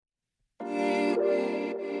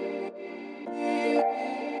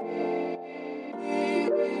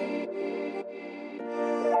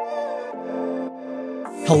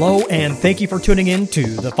Hello, and thank you for tuning in to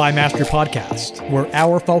the Fi Mastery Podcast, where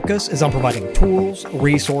our focus is on providing tools,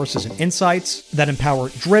 resources, and insights that empower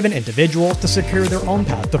driven individuals to secure their own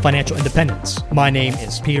path to financial independence. My name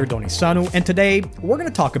is Peter Donisanu, and today we're going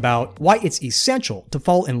to talk about why it's essential to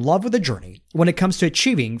fall in love with the journey when it comes to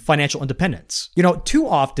achieving financial independence. Too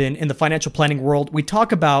often in the financial planning world, we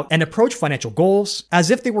talk about and approach financial goals as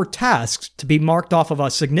if they were tasks to be marked off of a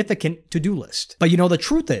significant to-do list. But the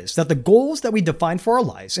truth is that the goals that we define for our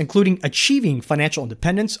lives, including achieving financial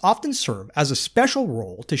independence, often serve as a special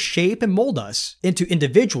role to shape and mold us into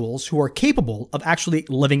individuals who are capable of actually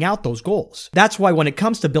living out those goals. That's why when it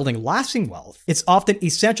comes to building lasting wealth, it's often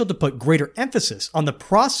essential to put greater emphasis on the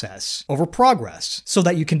process over progress so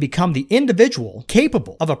that you can become the individual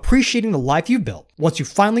capable of appreciating the life you've built once you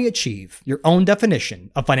finally achieve your own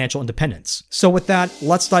definition of financial independence. So with that,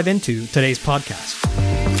 let's dive into today's podcast.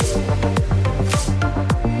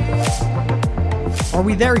 Are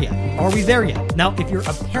we there yet? Are we there yet? Now, if you're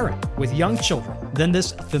a parent with young children, then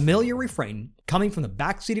this familiar refrain coming from the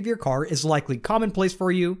backseat of your car is likely commonplace for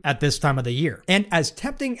you at this time of the year. And as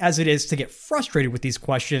tempting as it is to get frustrated with these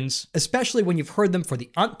questions, especially when you've heard them for the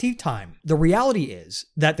umpteenth time, the reality is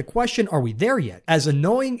that the question, are we there yet, as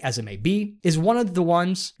annoying as it may be, is one of the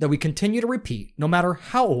ones that we continue to repeat no matter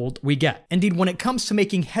how old we get. Indeed, when it comes to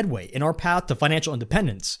making headway in our path to financial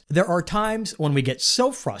independence, there are times when we get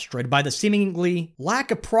so frustrated by the seemingly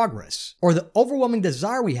lack of progress or the overwhelming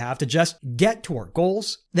desire we have to just get to our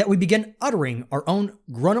goals that we begin uttering our own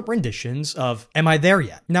grown-up renditions of, am I there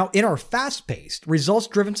yet? Now, in our fast-paced,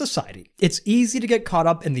 results-driven society, it's easy to get caught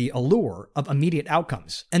up in the allure of immediate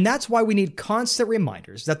outcomes. And that's why we need constant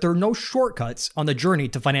reminders that there are no shortcuts on the journey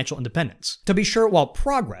to financial independence. To be sure, while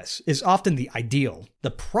progress is often the ideal,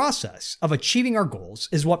 the process of achieving our goals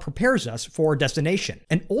is what prepares us for our destination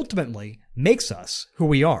and ultimately makes us who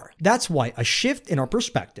we are. That's why a shift in our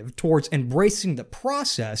perspective towards embracing the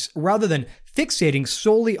process rather than fixating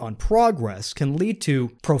solely on progress can lead to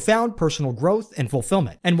profound personal growth and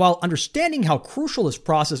fulfillment. And while understanding how crucial this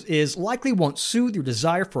process is likely won't soothe your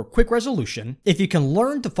desire for a quick resolution, if you can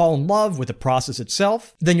learn to fall in love with the process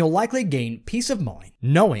itself, then you'll likely gain peace of mind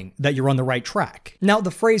knowing that you're on the right track. Now, the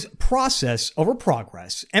phrase process over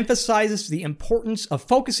progress emphasizes the importance of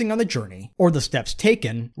focusing on the journey or the steps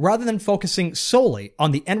taken rather than focusing solely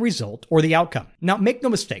on the end result or the outcome. Now, make no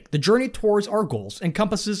mistake, the journey towards our goals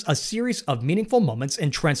encompasses a series of meaningful moments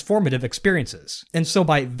and transformative experiences. And so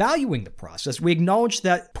by valuing the process, we acknowledge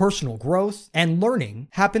that personal growth and learning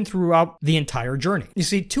happen throughout the entire journey. You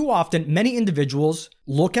see, too often, many individuals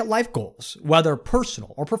look at life goals, whether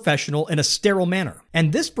personal or professional, in a sterile manner.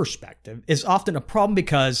 And this perspective is often a problem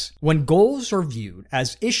because when goals are viewed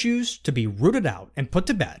as issues to be rooted out and put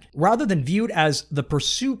to bed, rather than viewed as the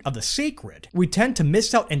pursuit of the sacred, we tend to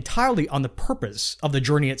miss out entirely on the purpose of the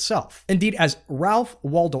journey itself. Indeed, as Ralph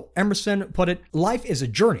Waldo Emerson put it, life is a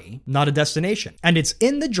journey, not a destination. And it's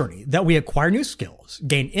in the journey that we acquire new skills,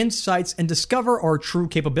 gain insights, and discover our true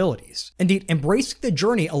capabilities. Indeed, embracing the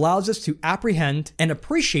journey allows us to apprehend and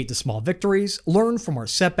appreciate the small victories, learn from our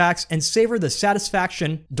setbacks, and savor the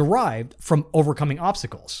satisfaction derived from overcoming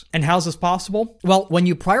obstacles. And how's this possible? Well, when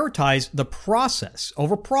you prioritize the process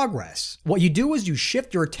over progress, what you do is you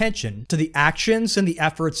shift your attention to the actions and the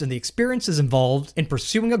efforts and the experiences involved in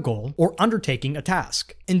pursuing a goal or undertaking a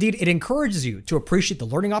task. Indeed, it encourages you to appreciate the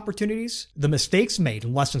learning opportunities, the mistakes made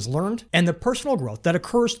and lessons learned, and the personal growth that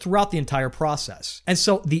occurs throughout the entire process. And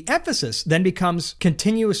so the emphasis then becomes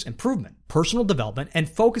continuous improvement, personal development, and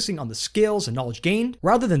focusing on the skills and knowledge gained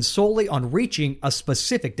rather than solely on reaching a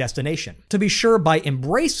specific destination. To be sure, by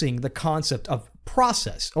embracing the concept of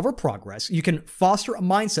process over progress, you can foster a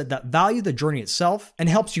mindset that values the journey itself and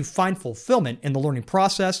helps you find fulfillment in the learning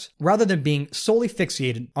process rather than being solely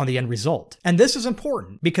fixated on the end result. And this is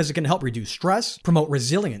important because it can help reduce stress, promote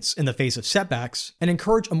resilience in the face of setbacks, and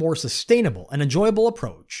encourage a more sustainable and enjoyable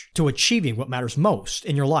approach to achieving what matters most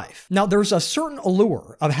in your life. Now, there's a certain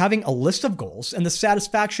allure of having a list of goals and the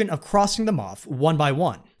satisfaction of crossing them off one by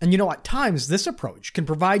one. And at times this approach can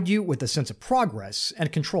provide you with a sense of progress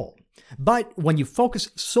and control. But when you focus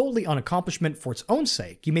solely on accomplishment for its own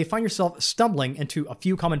sake, you may find yourself stumbling into a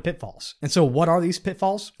few common pitfalls. And so what are these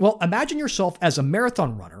pitfalls? Well, imagine yourself as a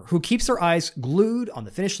marathon runner who keeps their eyes glued on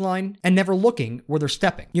the finish line and never looking where they're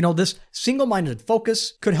stepping. This single-minded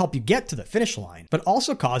focus could help you get to the finish line, but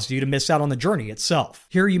also cause you to miss out on the journey itself.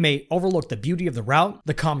 Here you may overlook the beauty of the route,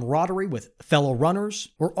 the camaraderie with fellow runners,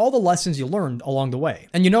 or all the lessons you learned along the way.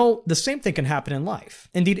 And the same thing can happen in life.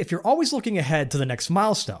 Indeed, if you're always looking ahead to the next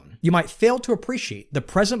milestone, you might fail to appreciate the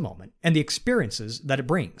present moment and the experiences that it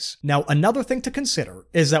brings. Now, another thing to consider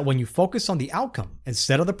is that when you focus on the outcome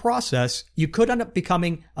instead of the process, you could end up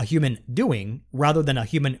becoming a human doing rather than a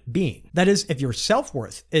human being. That is, if your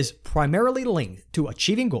self-worth is primarily linked to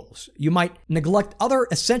achieving goals, you might neglect other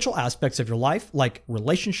essential aspects of your life like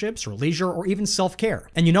relationships or leisure or even self-care.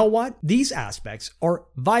 And you know what? These aspects are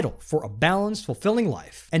vital for a balanced, fulfilling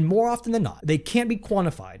life. And more often than not, they can't be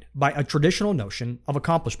quantified by a traditional notion of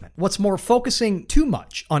accomplishment. What's more, focusing too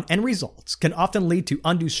much on end results can often lead to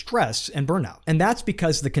undue stress and burnout. And that's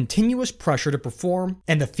because the continuous pressure to perform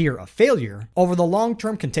and the fear of failure over the long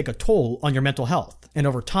term can take a toll on your mental health. And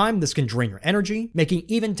over time, this can drain your energy, making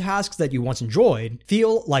even tasks that you once enjoyed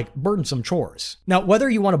feel like burdensome chores. Now, whether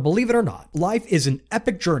you want to believe it or not, life is an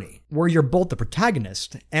epic journey where you're both the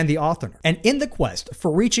protagonist and the author. And in the quest for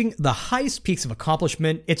reaching the highest peaks of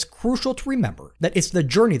accomplishment, it's crucial to remember that it's the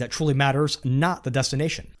journey that truly matters, not the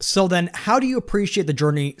destination. So then, how do you appreciate the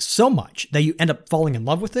journey so much that you end up falling in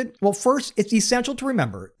love with it? Well, first, it's essential to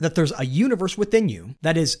remember that there's a universe within you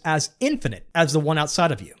that is as infinite as the one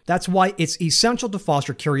outside of you. That's why it's essential to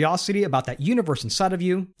foster curiosity about that universe inside of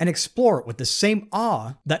you and explore it with the same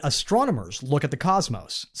awe that astronomers look at the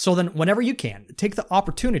cosmos. So then, whenever you can, take the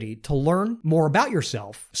opportunity to learn more about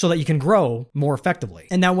yourself so that you can grow more effectively.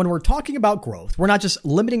 And now when we're talking about growth, we're not just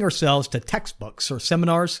limiting ourselves to textbooks or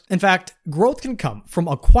seminars. In fact, growth can come from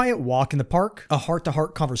a quiet walk in the park, a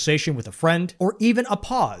heart-to-heart conversation with a friend, or even a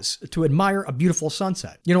pause to admire a beautiful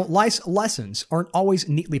sunset. You know, life's lessons aren't always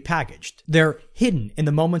neatly packaged. They're hidden in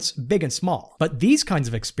the moments big and small. But these kinds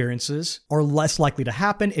of experiences are less likely to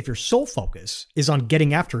happen if your sole focus is on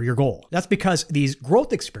getting after your goal. That's because these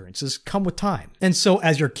growth experiences come with time. And so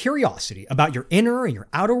as your curiosity about your inner and your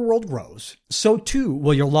outer world grows, so too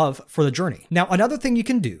will your love for the journey. Now, another thing you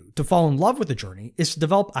can do to fall in love with the journey is to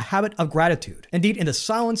develop a habit of gratitude. Indeed, in the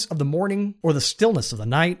silence of the morning or the stillness of the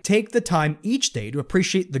night, take the time each day to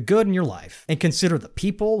appreciate the good in your life and consider the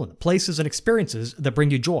people and the places and experiences that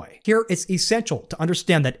bring you joy. Here, it's essential to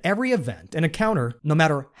understand that every event and encounter, no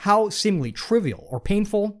matter how seemingly trivial or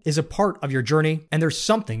painful, is a part of your journey, and there's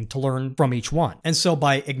something to learn from each one. And so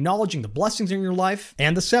by acknowledging the blessings in your life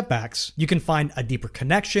and the setbacks, you can find a deeper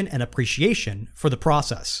connection and appreciation for the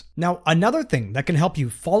process. Now, another thing that can help you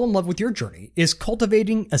fall in love with your journey is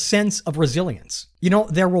cultivating a sense of resilience. You know,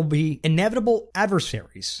 there will be inevitable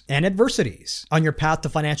adversaries and adversities on your path to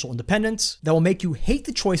financial independence that will make you hate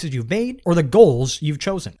the choices you've made or the goals you've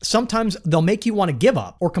chosen. Sometimes they'll make you want to give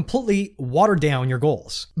up or completely water down your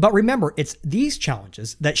goals. But remember, it's these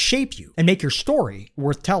challenges that shape you and make your story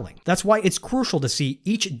worth telling. That's why it's crucial to see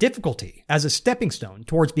each difficulty as a stepping stone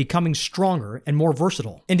towards becoming stronger and more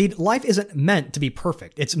versatile. Indeed, life isn't meant to be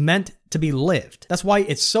perfect. It's meant to be lived. That's why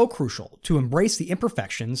it's so crucial to embrace the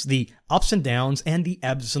imperfections, the ups and downs, and the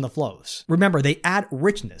ebbs and the flows. Remember, they add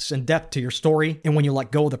richness and depth to your story, and when you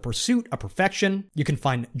let go of the pursuit of perfection, you can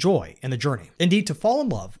find joy in the journey. Indeed, to fall in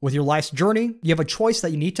love with your life's journey, you have a choice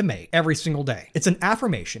that you need to make every single day. It's an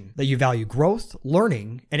affirmation that you value growth,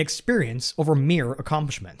 learning, and experience over mere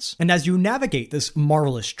accomplishments. And as you navigate this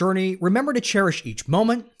marvelous journey, remember to cherish each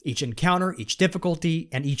moment, each encounter, each difficulty,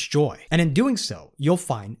 and each joy. And in doing so, you'll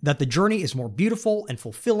find that the journey is more beautiful and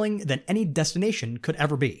fulfilling than any destination could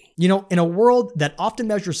ever be. You know, in a world that often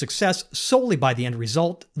measures success solely by the end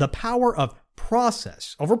result, the power of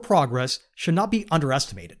process over progress should not be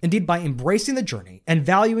underestimated. Indeed, by embracing the journey and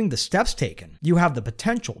valuing the steps taken, you have the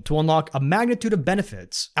potential to unlock a magnitude of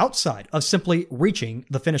benefits outside of simply reaching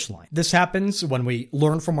the finish line. This happens when we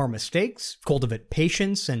learn from our mistakes, cultivate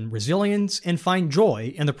patience and resilience, and find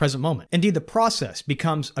joy in the present moment. Indeed, the process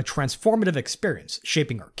becomes a transformative experience,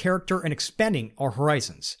 shaping our character and expanding our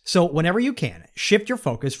horizons. So whenever you can, shift your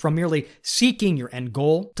focus from merely seeking your end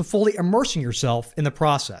goal to fully immersing yourself in the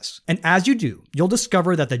process. And as you do, you'll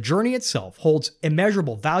discover that the journey itself holds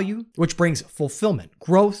immeasurable value, which brings fulfillment,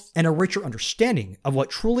 growth, and a richer understanding of what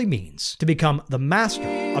truly means to become the master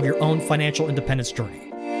of your own financial independence journey.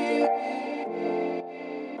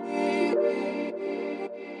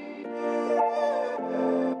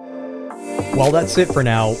 Well, that's it for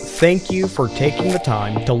now. Thank you for taking the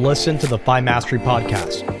time to listen to the FI Mastery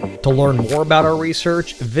podcast. To learn more about our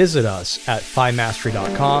research, visit us at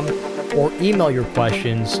FIMastery.com or email your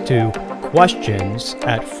questions to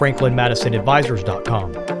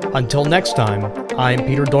questions@franklinmadisonadvisors.com. Until next time, I'm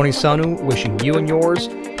Peter Donisanu, wishing you and yours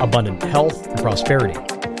abundant health and prosperity.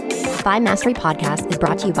 FI Mastery Podcast is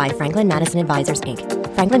brought to you by Franklin Madison Advisors, Inc.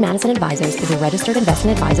 Franklin Madison Advisors is a registered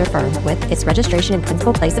investment advisor firm with its registration and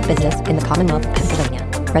principal place of business in the Commonwealth of Pennsylvania.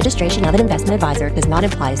 Registration of an investment advisor does not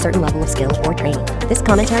imply a certain level of skill or training. This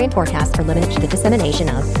commentary and forecasts are limited to the dissemination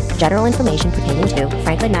of general information pertaining to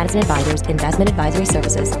Franklin Madison Advisors investment advisory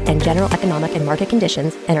services and general economic and market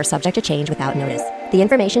conditions and are subject to change without notice. The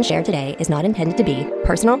information shared today is not intended to be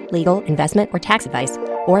personal, legal, investment, or tax advice,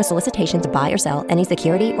 or a solicitation to buy or sell any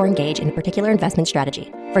security or engage in a particular investment strategy.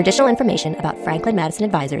 For additional information about Franklin Madison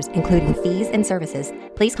Advisors, including fees and services,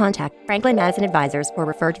 please contact Franklin Madison Advisors or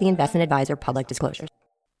refer to the investment advisor public disclosures.